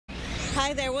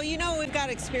Hi there. Well, you know, we've got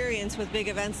experience with big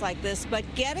events like this, but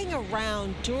getting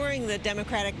around during the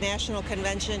Democratic National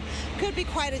Convention could be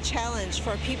quite a challenge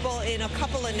for people in a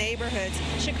couple of neighborhoods.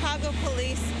 Chicago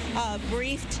police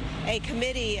briefed a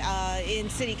committee in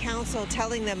City Council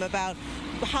telling them about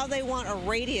how they want a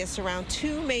radius around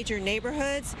two major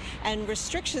neighborhoods and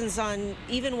restrictions on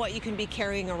even what you can be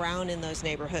carrying around in those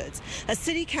neighborhoods. A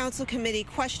City Council committee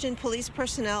questioned police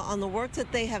personnel on the work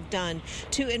that they have done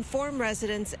to inform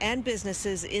residents and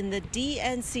businesses in the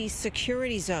DNC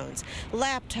security zones.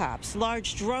 Laptops,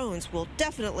 large drones will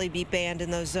definitely be banned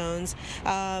in those zones.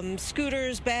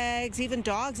 Scooters, bags, even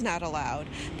dogs not allowed.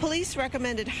 Police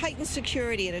recommended heightened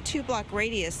security in a 2-block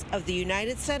radius of the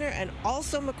United Center and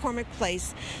also McCormick Place.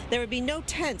 There would be no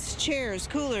tents, chairs,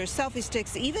 coolers, selfie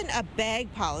sticks, even a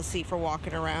bag policy for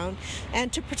walking around.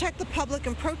 And to protect the public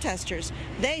and protesters,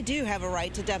 they do have a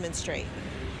right to demonstrate.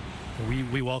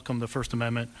 We welcome the First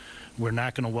Amendment. We're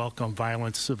not going to welcome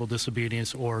violence, civil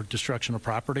disobedience, or destruction of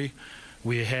property.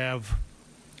 We have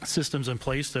systems in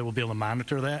place that will be able to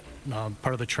monitor that.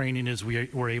 Part of the training is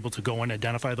we're able to go and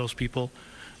identify those people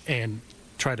and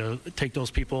try to take those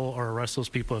people or arrest those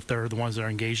people if they're the ones that are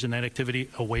engaged in that activity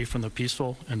away from the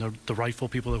peaceful and the rightful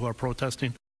people who are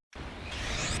protesting.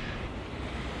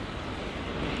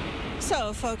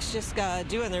 So folks just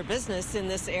doing their business in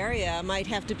this area might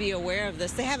have to be aware of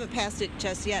this. They haven't passed it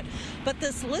just yet, but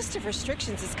this list of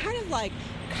restrictions is kind of like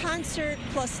concert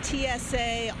plus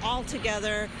TSA all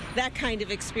together, that kind of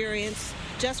experience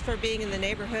just for being in the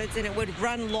neighborhoods, and it would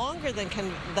run longer than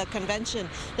the convention.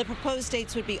 The proposed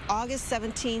dates would be August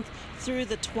 17th through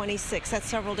the 26th. That's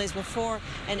several days before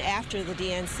and after the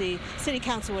DNC. City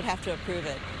Council would have to approve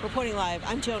it. Reporting live,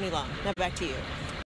 I'm Joni Long. Now back to you.